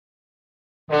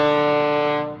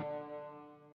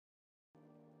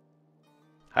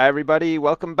Hi everybody,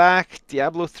 welcome back.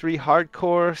 Diablo 3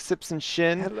 Hardcore, Sips and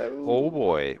Shin. Oh Hello.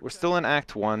 boy, we're still in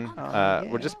Act 1. Oh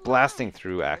We're yeah. just blasting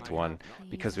through Act 1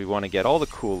 because we want to get all the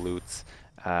cool loots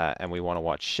and we want to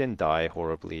watch Shin die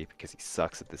horribly because he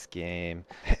sucks at this game.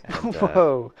 And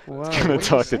Whoa, it's whoa. gonna What are you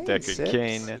talk to saying, Deckard Sips?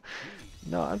 Cain.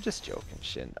 No, I'm just joking,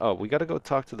 Shin. Oh, we gotta go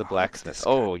talk to the Oh, look at blacksmith. this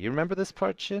guy. Oh, you remember this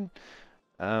part, Shin?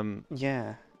 Um,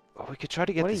 Yeah. oh, we could try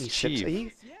to get What are this you, Sips? Are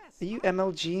Chief. you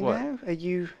MLG What? now?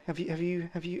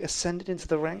 Have you ascended into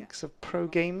the ranks of pro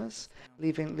gamers,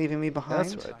 leaving me Yeah,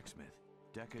 that's behind? right.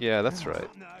 Yeah, that's Oh, right.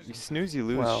 You snooze, you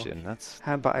lose, well, Shin. That's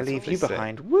how about I that's what leave they you say.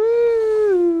 behind?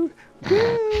 Woo!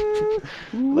 Woo!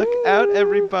 Look out, Woo!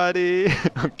 everybody!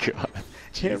 Oh God,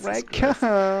 Here I Jesus Christ.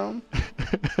 come.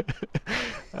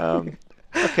 um,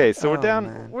 okay, so we're Oh down.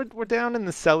 man. We're down in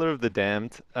the cellar of the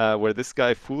damned, where this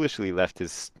guy foolishly left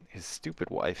his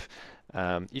stupid wife.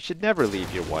 You should never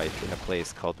leave your wife in a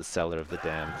place called the cellar of the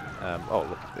damned. Oh,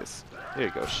 look at this. Here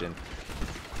you go, Shin.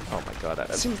 Oh my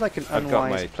God, Seems like an I've got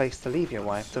unwise my place to leave your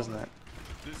wife, doesn't it?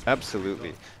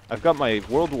 absolutely. I've got my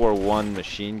World War One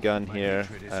machine gun here.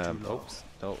 Oops,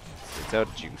 no, it's out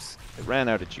of juice. It ran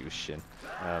out of juice, Shin.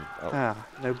 Oh, Ah,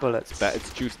 no bullets.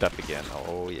 it's juiced up again.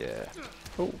 Oh yeah.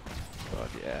 Oh. God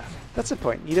yeah. That's the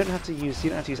point. You don't have to use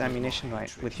ammunition,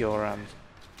 right? With your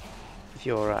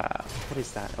what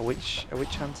is that? A witch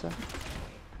hunter?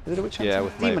 Is it a witch Yeah, hunter?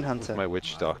 with Demon with hunter. my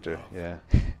witch doctor. Yeah,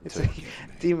 It's to a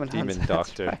demon hunter. demon That's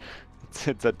doctor. right.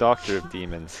 It's a doctor of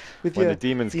demons. With When the your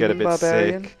demons get a demon bit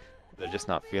barbarian. sick, they're just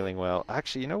not feeling well.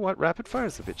 Actually, you know what? Rapid fire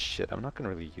is a bit shit. I'm not gonna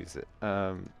really use it.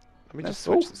 Let me No. just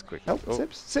Oh, switch this quickly. help! Oh,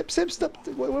 Sips! Stop!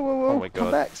 Whoa! Whoa! Whoa! oh Whoa! my Come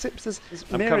God. back, Sips! This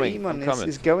I'm Mirror coming. I'm Emon coming.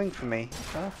 is going for me.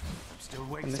 Oh,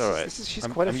 and It's this all is right. this is she's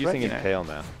I'm quite a I'm threat, using you know. impale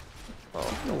now.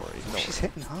 Oh, don't worry. Oh, Don't she's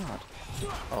worry. hitting hard.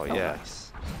 Oh Oh, yeah.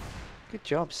 nice. Good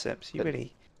job, Sips. You Ad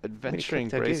really adventuring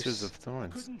cooked her bracers goose. of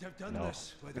thorns. No,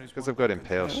 because I've got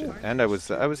impale shit, and I was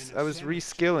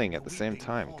reskilling at the same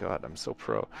time. God, I'm so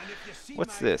pro.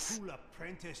 What's this?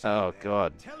 Oh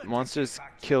God, monsters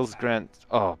kills grant.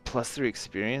 Oh, +3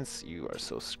 experience. You are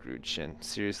so screwed, Shin.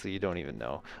 Seriously, you don't even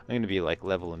know. I'm gonna be like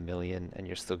level 1,000,000, and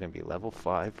you're still gonna be level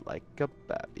 5 like a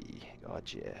baby. God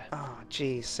yeah. Oh,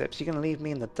 geez, Sips. You're gonna leave me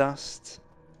in the dust.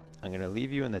 I'm gonna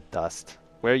leave you in the dust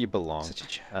where you belong. Such a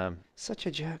jerk. Um, Such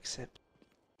a jerk, Sips.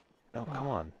 oh come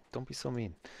Oh. on, don't be so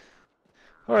mean.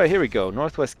 All right, here we go.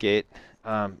 Northwest Gate.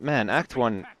 Man, Act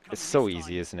 1 is so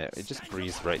easy, isn't it? It just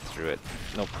breezed right through it.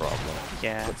 No problem.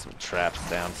 Yeah. Put some traps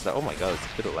down. So, oh my God, it's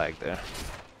a bit of lag there.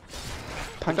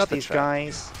 Punch the these trap.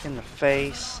 guys in the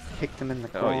face, kick them in the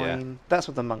Oh yeah. groin. That's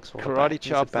what the monk's all about. Karate It's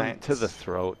chop them about... to the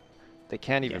throat. They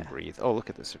can't even Yeah. breathe. Oh, look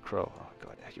at this, a crow. Oh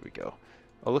God, here we go.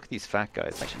 Oh, look at these fat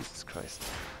guys. Jesus Christ.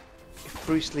 If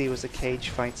Bruce Lee was a cage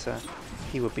fighter,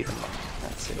 he would be the monk.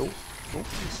 That's it. Oh,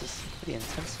 this is pretty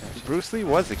intense, actually. Bruce Lee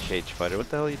was a cage fighter. What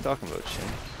the hell are you talking about, Shin?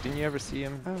 Didn't you ever see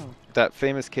him? Oh. That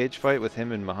famous cage fight with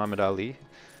him and Muhammad Ali?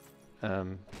 Oh,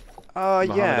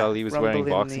 Muhammad yeah. Ali was wearing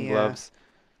boxing gloves,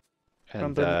 and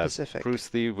Rumble in the Pacific.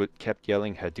 Bruce Lee kept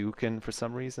yelling Hadouken for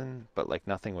some reason, but like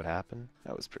nothing would happen.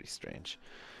 That was pretty strange.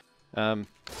 Are That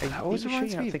you always sure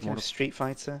reminds you're me not of thinking of Street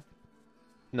Fighter?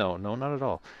 No, no, not at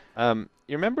all.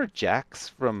 You remember Jax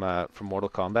from Mortal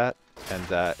Kombat,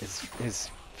 and his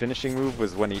finishing move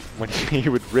was when he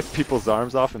would rip people's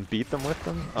arms off and beat them with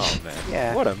them. Oh man,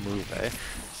 Yeah. what a move, eh?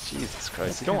 Jesus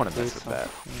Christ, you don't want to mess with that.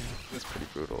 It's pretty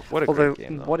brutal. What a Although, great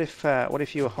game, though. what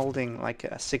if you were holding like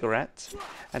a cigarette,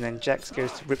 and then Jax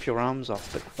goes to rip your arms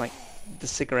off, but like the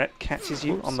cigarette catches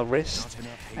you on the wrist,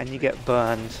 and you get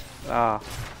burned. Ah,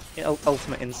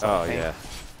 ultimate insult. Oh eh? yeah,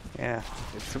 Yeah.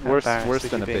 it's How worse embarrassed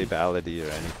than a would you be? babality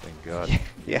or anything. God,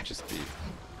 Yeah.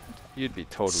 you'd be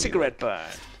totally Cigarette like,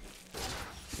 burn.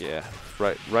 yeah,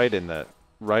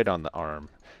 right on the arm.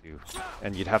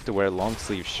 And you'd have to wear long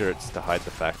sleeve shirts to hide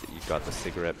the fact that you got the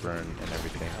cigarette burn and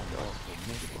everything.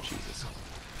 Oh, Jesus.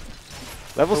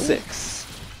 Level 6.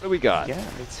 What do we got? Yeah,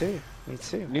 me too. Me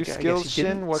too. New I guess skills, you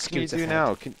didn't Shin. What can you scoot do ahead.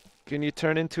 now? Can you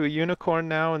turn into a unicorn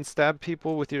now and stab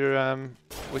people with your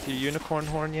unicorn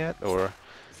horn yet, or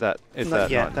is Not that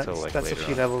yet. not until like That's a later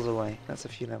few on? levels away. That's a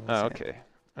few levels. Oh, Yeah. okay,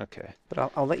 okay.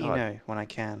 But I'll let you God. know when I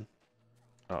can.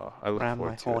 Oh, I look Ram my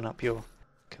forward to horn it. up your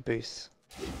caboose.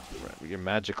 Your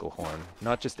magical horn,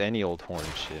 not just any old horn,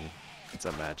 Shin. It's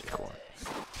a magic horn.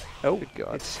 Oh, Good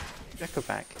God. it's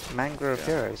Echoback, Mangra of Yeah.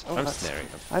 Heroes. Oh, I'm that's... snaring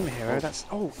them. I'm a hero. Oh. That's...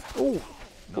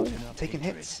 Oh, taking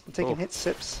hits. I'm taking Oh. hits,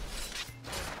 Sips.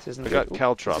 This isn't I got good.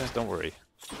 caltrops. Don't worry.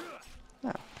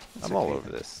 No, it's I'm all okay over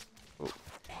then. this.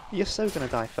 You're so gonna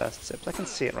die first, Sips. I can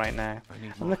see it right now.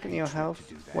 I'm looking at your health,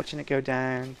 watching it go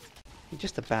down. You're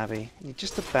just a babby. You're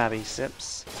just a babby,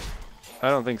 Sips. I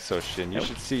don't think so, Shin. You Nope.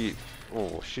 should see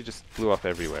Oh, she just blew up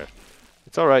everywhere.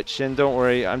 It's alright, Sjin, don't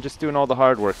worry. I'm just doing all the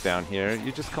hard work down here.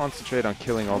 You just concentrate on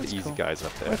killing all the easy cool. guys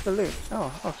up there. Where's the loot? Oh,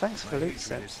 thanks for the loot,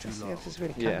 Sebs. This is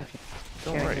really kind of you.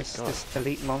 Don't Getting worry, this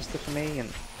elite monster for me, and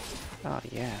oh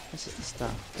yeah, this is the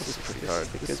stuff. This is pretty hard.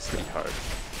 This is pretty hard.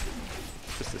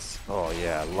 This is, oh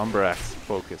yeah, lumber axe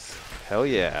focus. Hell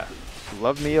yeah.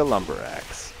 Love me a lumber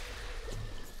axe.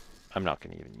 I'm not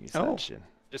going to even use that, Sjin.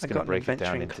 Just going to break it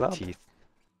down into teeth.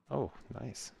 Oh,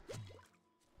 nice.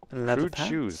 Crude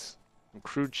shoes. Some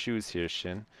crude shoes here,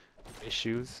 Sjin. Gray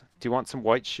shoes. Do you want some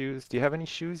white shoes? Do you have any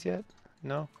shoes yet?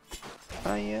 No?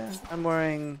 Yeah. I'm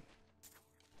wearing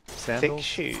sandals? Thick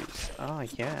shoes. Oh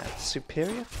yeah.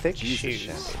 Superior thick shoes.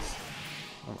 Sandals.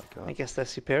 Oh my god. I guess they're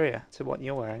superior to what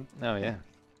you're wearing. Oh yeah.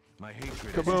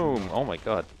 Kaboom! Oh my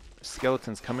god.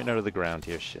 Skeletons coming out of the ground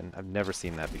here, Sjin. I've never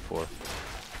seen that before.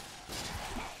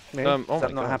 Really? Oh Does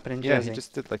that not happen in Jersey? Yeah, he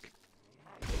just did like...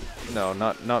 No,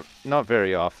 not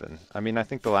very often. I mean, I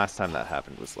think the last time that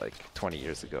happened was like 20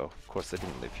 years ago. Of course, I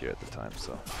didn't live here at the time,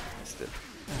 so I missed it.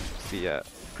 The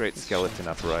Great Skeleton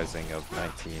Uprising of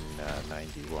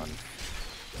 1991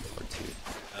 or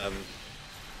 2.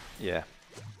 Yeah.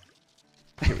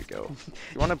 Here we go.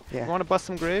 You wanna bust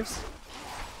some graves?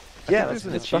 Yeah, there's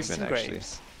an achievement actually.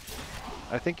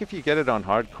 I think if you get it on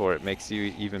hardcore, it makes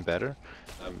you even better.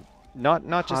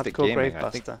 Not just at gaming. I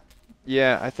think.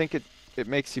 Yeah, I think it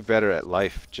makes you better at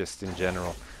life just in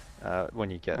general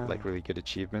when you get like really good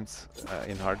achievements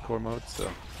in hardcore mode. So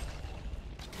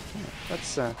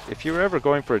that's if you were ever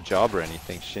going for a job or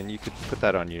anything, Sjin, you could put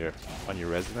that on your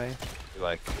resume. Be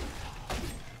like,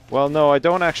 well, no, I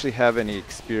don't actually have any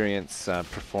experience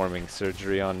performing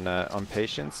surgery on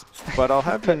patients, but I'll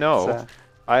have you know,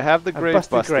 I have the grave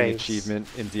busting achievement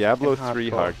in Diablo 3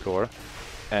 hardcore,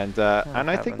 and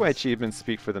I think my achievements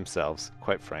speak for themselves,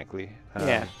 quite frankly.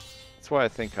 Yeah. That's why I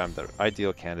think I'm the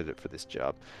ideal candidate for this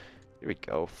job. Here we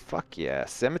go. Fuck yeah.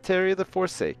 Cemetery of the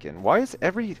Forsaken. Why is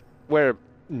everywhere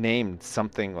named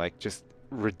something like just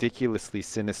ridiculously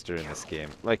sinister in this game?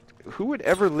 Like, who would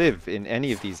ever live in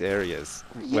any of these areas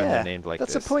when they're named like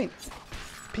this? That's the point.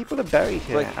 People are buried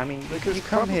here. Like, I mean, you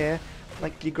come here,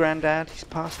 like your granddad, he's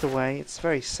passed away. It's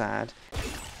very sad.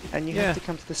 And you have to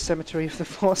come to the Cemetery of the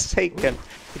Forsaken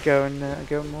to go and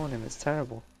mourn him. It's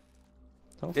terrible.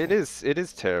 It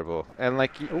is terrible, and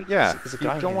like you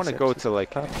don't want to go to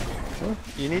like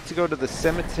you need to go to the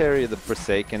Cemetery of the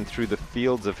Forsaken through the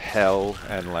fields of hell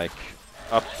and like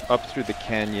up through the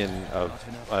canyon of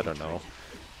I don't know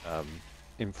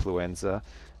influenza,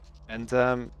 and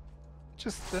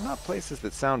just they're not places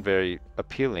that sound very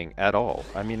appealing at all.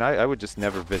 I mean, I would just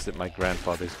never visit my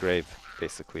grandfather's grave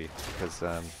basically because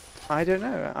I don't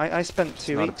know. I spent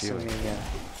 2 weeks in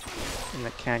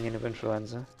the canyon of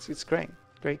influenza. It's great.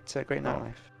 Great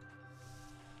nightlife.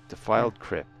 Defiled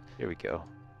Crypt. Here we go.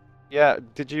 Yeah,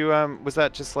 did you was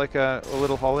that just like a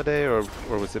little holiday or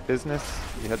was it business?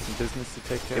 You had some business to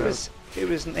take care of? It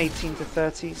was an 18 to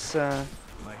 30s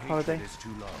holiday.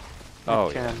 Oh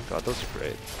yeah, God, those are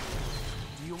great.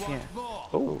 Yeah.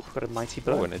 Oh, got a mighty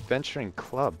blow. Oh, an adventuring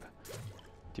club. Do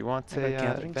you want a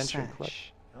adventuring club?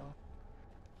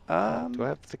 No? Do I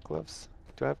have the gloves?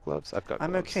 Do I have gloves? I've got gloves.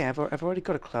 I'm okay. I've already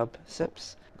got a club,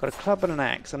 Sips. Got a club and an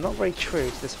axe. I'm not very true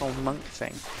to this whole monk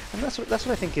thing, and that's what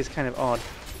I think is kind of odd.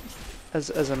 As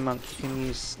a monk, you can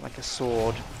use like a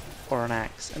sword or an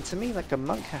axe, and to me, like a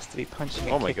monk has to be punching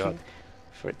and kicking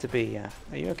for it to be. Are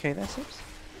you okay there, Sips?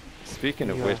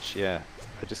 Speaking of which, yeah,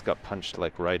 I just got punched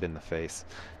like right in the face,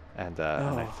 and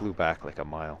I flew back like a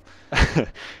mile,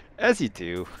 as you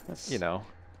do. You know.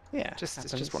 Yeah. It's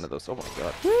happens. just one of those. Oh my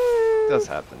God. It does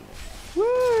happen.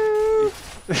 Woo!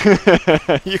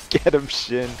 You get him,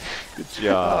 Sjin. Good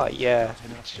job. Oh yeah.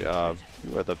 Good job.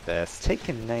 You are the best.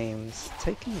 Taking names.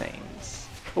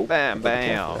 Oh, bam,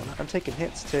 bam. I'm taking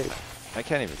hits too. I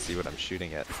can't even see what I'm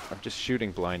shooting at. I'm just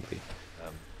shooting blindly.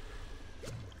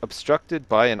 Obstructed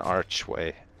by an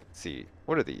archway. Let's see.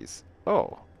 What are these?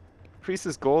 Oh.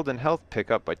 Increases gold and health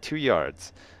pickup by 2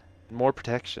 yards. More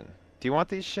protection. Do you want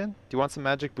these, Sjin? Do you want some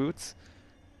magic boots?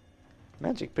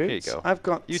 Magic boots? Here you go. I've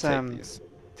got take these.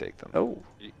 Take them. Oh.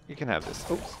 You can have this.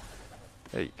 Oops.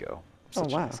 There you go. Oh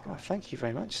wow. Oh, thank you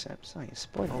very much, Sebs. Oh, you're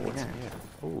spoiling me now.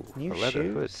 Oh, new a leather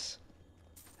shoes.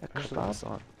 hood. A club.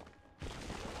 On.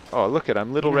 Oh, look at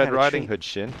I'm Little Red Riding Hood,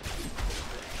 Sjin.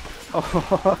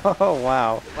 Oh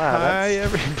wow. Hi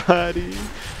everybody.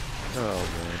 Oh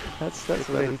man. That's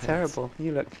really terrible.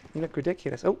 You look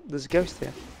ridiculous. Oh, there's a ghost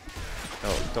here.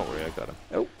 Oh, don't worry, I got him.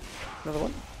 Oh, another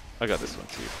one. I got this one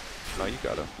too. No, you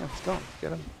got him. Oh, he's gone.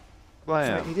 Get him.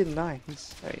 Blam. Right, he didn't die.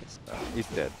 There he is. He's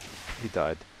dead. He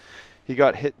died. He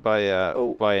got hit by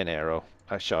an arrow.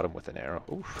 I shot him with an arrow.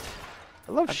 Oof.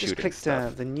 I love I've just shooting clicked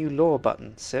stuff. the new lore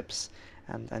button, Sips,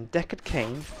 and Deckard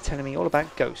Cain telling me all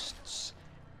about ghosts.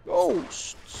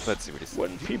 Ghosts! Let's see what he says.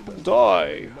 When people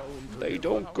die, they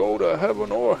don't go to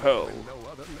heaven or hell.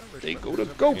 They go to Yeah.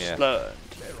 Ghostland.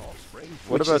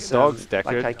 What Which about is, dogs, like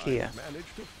Deckard? IKEA.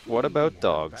 What about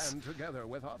dogs?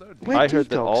 Where I do heard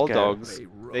that dogs all go? dogs,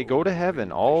 they go to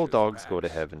heaven. All dogs go to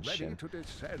heaven, Sjin.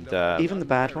 And, Even the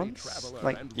bad ones,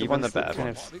 like the Even ones the that bad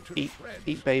kind ones. of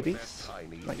eat babies,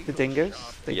 like the dingoes.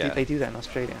 Yeah. They do that in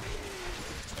Australia.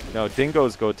 no,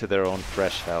 dingoes go to their own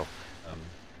fresh hell.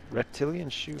 Reptilian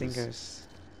shoes. Dingoes.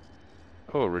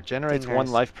 Oh, regenerates Dingoes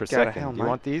 1 life per go to second. hell, Do you mate.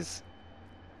 want these?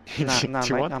 Nah, Do you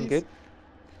mate, want I'm these? good.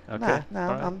 Okay. Nah,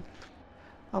 alright.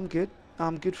 I'm good.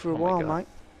 I'm good for a Oh my while, God. mate.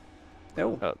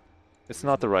 Oh, Oh, it's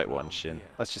not the right one, Sjin.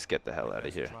 Let's just get the hell out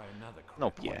of here.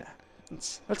 No point. yeah.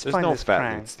 Let's There's find no this fat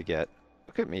crown. loots to get.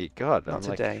 Look at me, God. Not I'm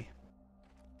like, today.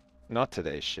 not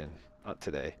today, Sjin. Not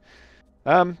today.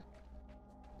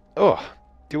 Oh,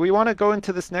 do we want to go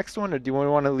into this next one, or do we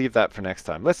want to leave that for next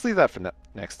time? Let's leave that for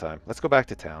next time. Let's go back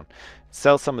to town,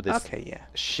 sell some of this Okay, yeah.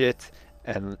 shit,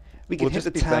 and We can we'll hit just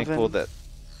the be thankful tavern. that,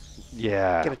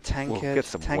 yeah, Get a tankard. we'll get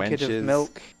some tankard wenches. of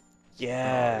milk. Oh,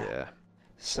 Yeah. yeah.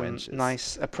 Some wenches.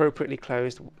 nice, appropriately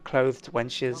clothed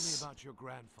wenches.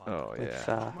 Oh, With,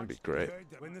 yeah. That'd be great.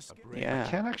 Yeah. I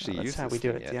can't actually That's use how this we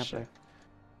do thing it at yet, Diablo. Sjin.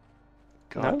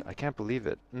 God, No? I can't believe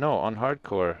it. No, on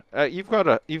hardcore. You've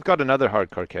got another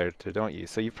hardcore character, don't you?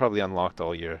 So you've probably unlocked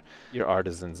all your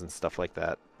artisans and stuff like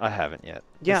that. I haven't yet.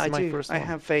 Yeah, This I is my do. first I one.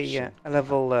 have Shit. a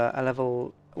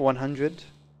level 100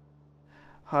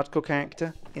 hardcore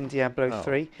character in Diablo Oh.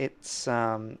 3.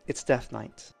 It's Death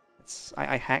Knight.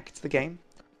 I hacked the game.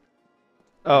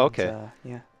 Oh, and, okay.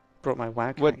 yeah, brought my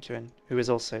WoW What- character in, who is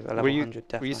also a level Were you 100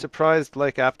 Death were you Knight. surprised,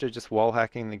 like after just wall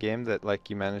hacking the game, that like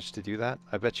you managed to do that?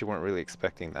 I bet you weren't really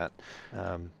expecting that.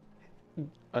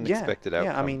 Unexpected yeah, I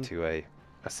outcome mean, to a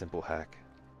simple hack.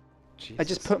 I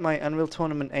just Jesus. put my Unreal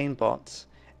Tournament aimbot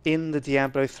in the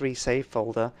Diablo 3 save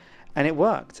folder, and it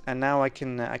worked. And now I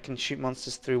can shoot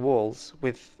monsters through walls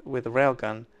with a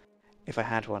railgun, if I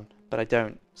had one, but I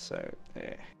don't. So,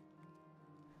 bit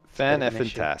of an issue.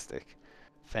 Fantastic.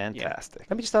 Fantastic.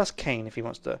 Let me just ask Kane if he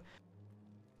wants to.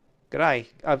 G'day.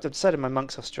 I've decided my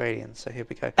monk's Australian, so here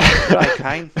we go. G'day,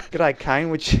 Kane. G'day, Kane.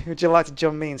 Would you like to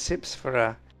join me and Sips for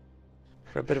a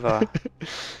bit of a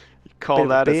Call bit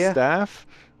of a that a beer? staff?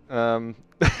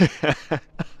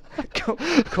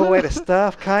 call it a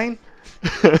staff, Kane?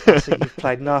 So you've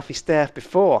played Knifey Staff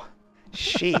before.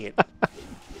 Shit.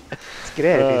 Let's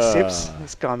get out of here, Sips.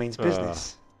 This guy means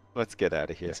business. Let's get out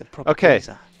of here. He's a proper Okay.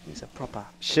 geezer. He's a proper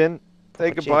Sjin,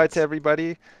 say proper goodbye gent. to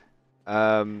everybody.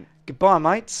 Goodbye,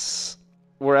 mates.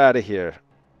 We're out of here.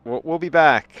 We'll be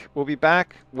back. We'll be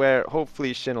back where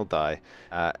hopefully Sjin will die,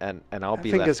 and I'll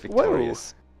be Fingers- left whoa.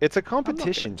 victorious. It's a not gonna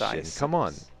competition, die, Sjin. Come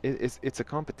on. Sips. It's a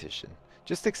competition.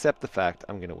 Just accept the fact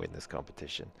I'm gonna win this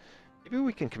competition. Maybe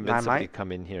we can convince somebody mate. to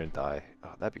come in here and die. Oh,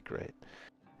 that'd be great.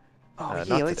 Oh not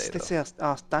yeah, let's today,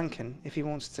 ask Duncan if he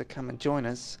wants to come and join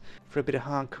us for a bit of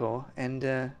hardcore, and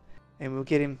we'll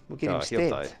get him Oh, stead. he'll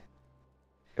die.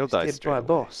 He'll die Stead straight by a away.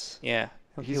 boss. Yeah,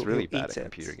 He's really he'll bad eat at it.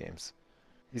 computer games.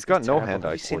 He's got no terrible. Have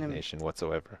hand-eye you seen him- coordination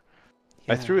whatsoever.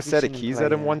 Yeah, I threw a have you set of seen him keys play,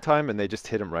 at him one time, and they just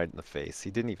hit him right in the face.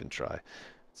 He didn't even try.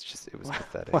 It was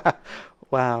pathetic.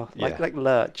 Wow, Yeah. like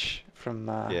Lurch from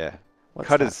Yeah. what's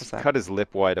Cut that? his What's that? cut his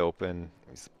lip wide open.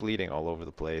 He's bleeding all over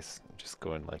the place. Just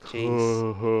going like,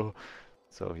 Jeez.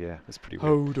 So yeah, it's pretty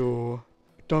weird. Hodor,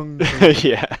 Duncan,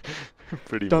 Yeah,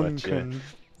 pretty much. Yeah. Duncan.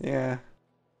 Yeah.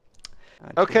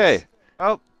 Ah, Okay. jeez.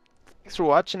 Well, thanks for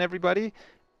watching, everybody,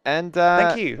 and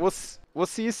Thank you. We'll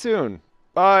see you soon.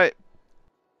 Bye.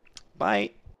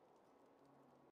 Bye.